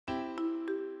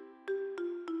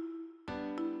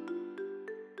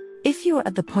If you're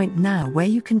at the point now where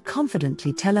you can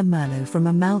confidently tell a Merlot from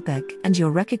a Malbec and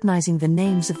you're recognizing the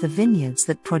names of the vineyards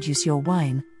that produce your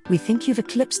wine, we think you've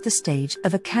eclipsed the stage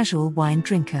of a casual wine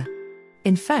drinker.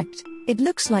 In fact, it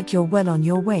looks like you're well on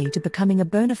your way to becoming a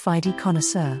bonafide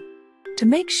connoisseur. To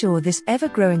make sure this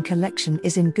ever-growing collection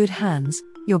is in good hands,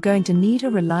 you're going to need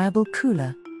a reliable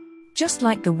cooler. Just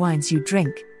like the wines you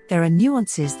drink, there are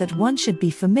nuances that one should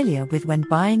be familiar with when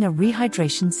buying a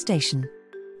rehydration station.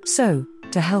 So,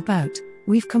 to help out,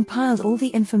 we've compiled all the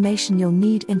information you'll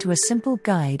need into a simple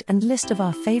guide and list of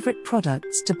our favorite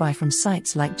products to buy from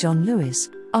sites like John Lewis,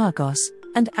 Argos,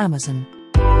 and Amazon.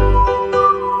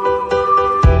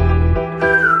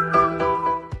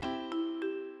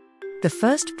 The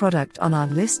first product on our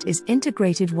list is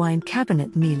Integrated Wine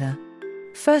Cabinet Miele.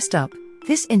 First up,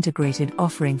 this integrated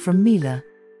offering from Miele.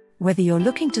 Whether you're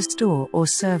looking to store or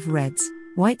serve reds,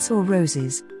 whites or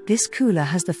roses, this cooler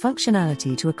has the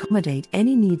functionality to accommodate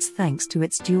any needs thanks to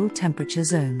its dual temperature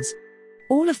zones.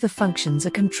 All of the functions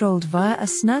are controlled via a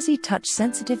snazzy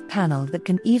touch-sensitive panel that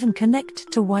can even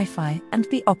connect to Wi-Fi and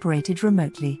be operated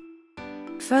remotely.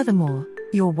 Furthermore,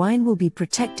 your wine will be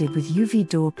protected with UV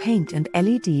door paint and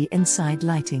LED inside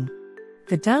lighting.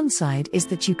 The downside is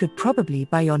that you could probably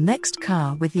buy your next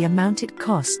car with the amount it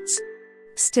costs.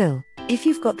 Still, if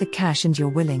you've got the cash and you're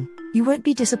willing, you won't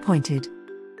be disappointed.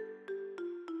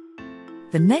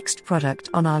 The next product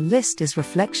on our list is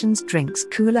Reflections Drinks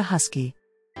Cooler Husky.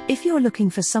 If you're looking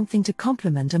for something to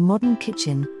complement a modern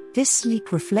kitchen, this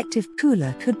sleek reflective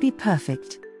cooler could be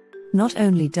perfect. Not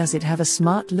only does it have a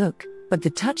smart look, but the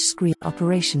touchscreen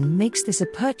operation makes this a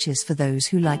purchase for those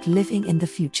who like living in the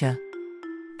future.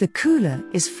 The cooler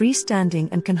is freestanding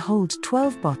and can hold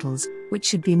 12 bottles, which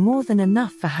should be more than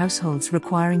enough for households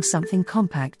requiring something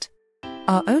compact.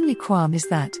 Our only qualm is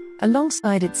that,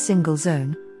 alongside its single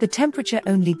zone, the temperature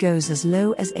only goes as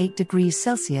low as 8 degrees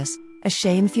Celsius, a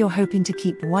shame if you're hoping to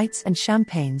keep whites and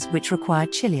champagnes which require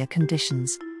chillier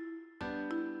conditions.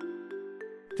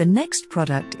 The next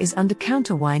product is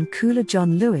Undercounter Wine Cooler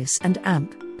John Lewis and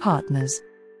Amp Partners.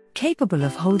 Capable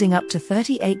of holding up to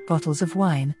 38 bottles of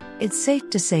wine, it's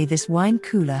safe to say this wine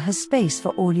cooler has space for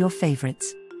all your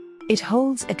favorites. It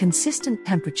holds a consistent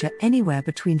temperature anywhere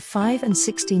between 5 and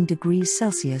 16 degrees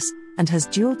Celsius, and has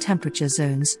dual temperature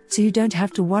zones, so you don't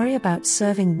have to worry about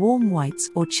serving warm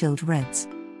whites or chilled reds.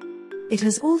 It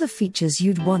has all the features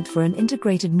you'd want for an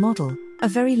integrated model: a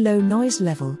very low noise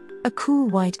level, a cool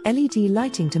white LED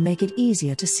lighting to make it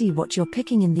easier to see what you're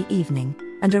picking in the evening,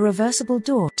 and a reversible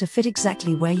door to fit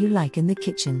exactly where you like in the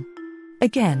kitchen.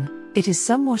 Again, it is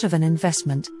somewhat of an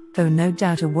investment, though no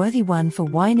doubt a worthy one for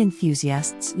wine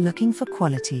enthusiasts looking for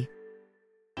quality.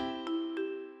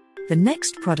 The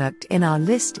next product in our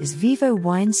list is Vivo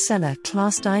Wine Cellar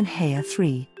Klarstein Haya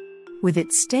 3. With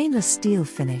its stainless steel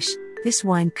finish, this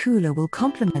wine cooler will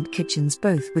complement kitchens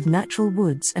both with natural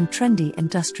woods and trendy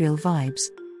industrial vibes.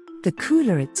 The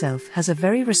cooler itself has a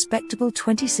very respectable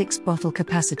 26 bottle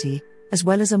capacity, as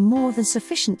well as a more than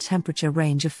sufficient temperature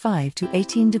range of 5 to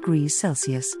 18 degrees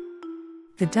Celsius.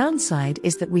 The downside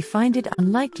is that we find it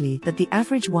unlikely that the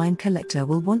average wine collector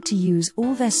will want to use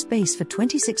all their space for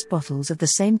 26 bottles of the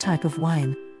same type of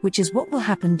wine, which is what will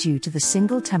happen due to the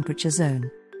single temperature zone.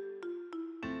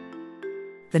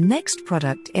 The next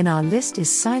product in our list is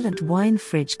Silent Wine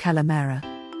Fridge Kalamera.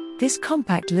 This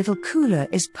compact little cooler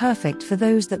is perfect for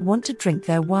those that want to drink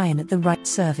their wine at the right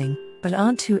serving, but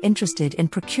aren't too interested in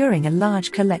procuring a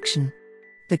large collection.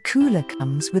 The cooler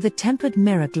comes with a tempered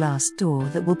mirror glass door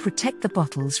that will protect the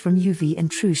bottles from UV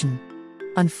intrusion.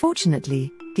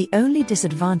 Unfortunately, the only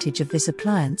disadvantage of this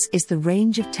appliance is the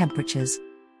range of temperatures.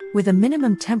 With a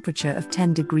minimum temperature of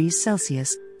 10 degrees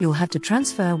Celsius, you'll have to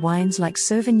transfer wines like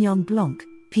Sauvignon Blanc,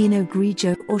 Pinot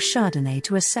Grigio or Chardonnay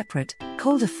to a separate,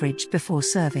 colder fridge before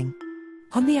serving.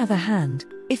 On the other hand,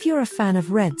 if you're a fan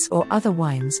of reds or other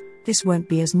wines, this won't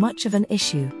be as much of an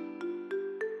issue.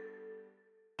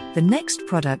 The next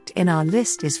product in our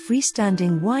list is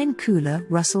Freestanding Wine Cooler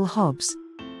Russell Hobbs.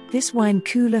 This wine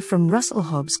cooler from Russell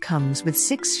Hobbs comes with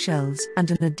 6 shelves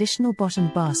and an additional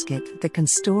bottom basket that can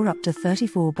store up to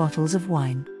 34 bottles of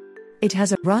wine. It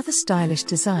has a rather stylish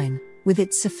design, with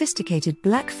its sophisticated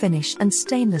black finish and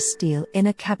stainless steel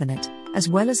inner cabinet, as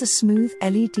well as a smooth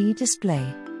LED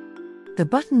display. The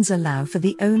buttons allow for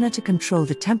the owner to control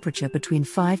the temperature between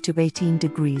 5 to 18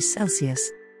 degrees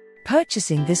Celsius.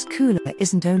 Purchasing this cooler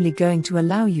isn't only going to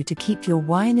allow you to keep your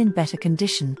wine in better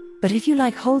condition, but if you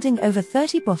like holding over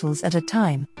 30 bottles at a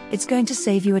time, it's going to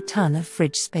save you a ton of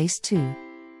fridge space too.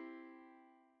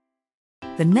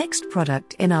 The next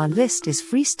product in our list is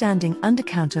Freestanding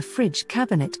Undercounter Fridge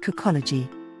Cabinet Cookology.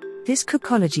 This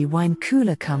Cookology wine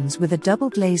cooler comes with a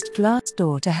double-glazed glass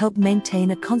door to help maintain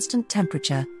a constant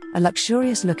temperature, a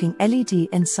luxurious-looking LED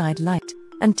inside light,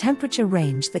 and temperature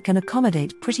range that can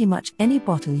accommodate pretty much any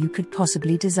bottle you could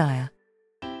possibly desire.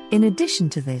 In addition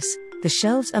to this, the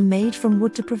shelves are made from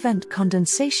wood to prevent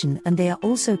condensation, and they are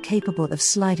also capable of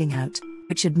sliding out,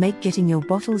 which should make getting your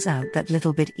bottles out that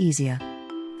little bit easier.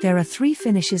 There are 3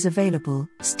 finishes available: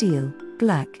 steel,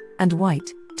 black, and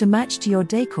white, to match to your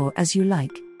decor as you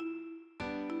like.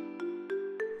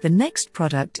 The next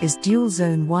product is Dual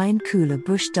Zone Wine Cooler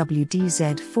Bush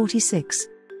WDZ46.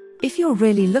 If you're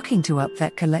really looking to up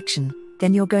that collection,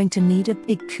 then you're going to need a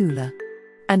big cooler.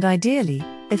 And ideally,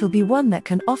 it'll be one that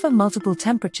can offer multiple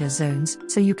temperature zones,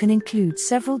 so you can include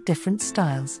several different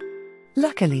styles.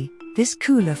 Luckily, this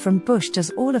cooler from Bush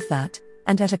does all of that,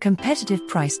 and at a competitive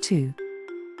price too.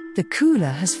 The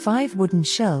cooler has 5 wooden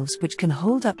shelves which can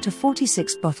hold up to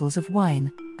 46 bottles of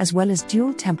wine, as well as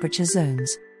dual temperature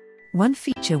zones. One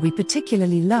feature we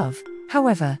particularly love,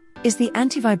 however, is the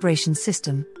anti-vibration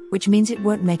system, which means it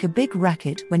won't make a big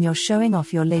racket when you're showing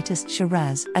off your latest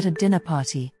Shiraz at a dinner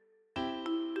party.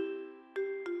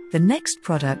 The next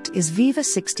product is Vivo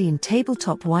 16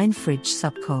 Tabletop Wine Fridge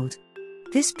Subcold.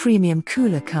 This premium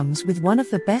cooler comes with one of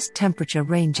the best temperature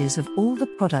ranges of all the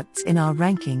products in our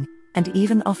ranking, and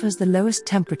even offers the lowest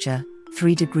temperature,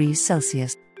 3 degrees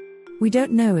Celsius. We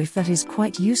don't know if that is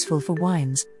quite useful for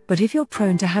wines, but if you're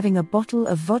prone to having a bottle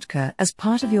of vodka as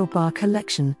part of your bar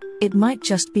collection, it might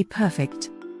just be perfect.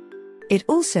 It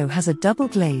also has a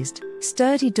double-glazed,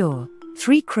 sturdy door,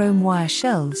 3 chrome wire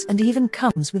shelves, and even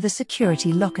comes with a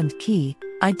security lock and key,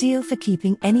 ideal for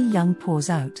keeping any young pours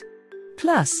out.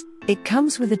 Plus, it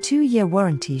comes with a 2-year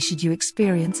warranty should you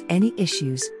experience any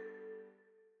issues.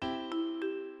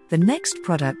 The next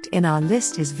product in our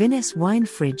list is Vinesse Wine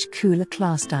Fridge Cooler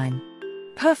Klarstein.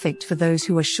 Perfect for those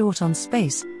who are short on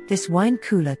space, this wine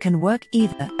cooler can work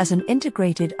either as an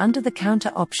integrated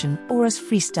under-the-counter option or as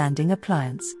freestanding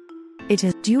appliance. It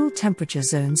has dual temperature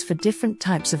zones for different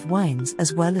types of wines,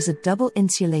 as well as a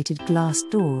double-insulated glass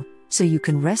door, so you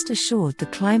can rest assured the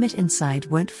climate inside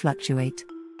won't fluctuate.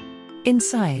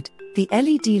 Inside, the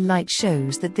LED light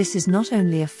shows that this is not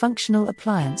only a functional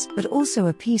appliance but also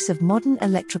a piece of modern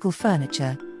electrical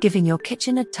furniture, giving your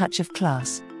kitchen a touch of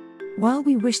class. While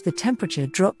we wish the temperature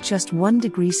dropped just 1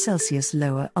 degree Celsius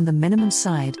lower on the minimum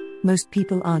side, most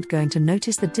people aren't going to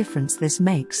notice the difference this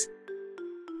makes.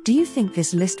 Do you think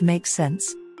this list makes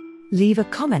sense? Leave a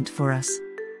comment for us.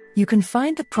 You can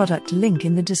find the product link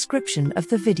in the description of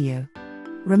the video.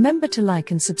 Remember to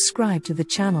like and subscribe to the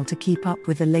channel to keep up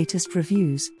with the latest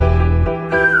reviews.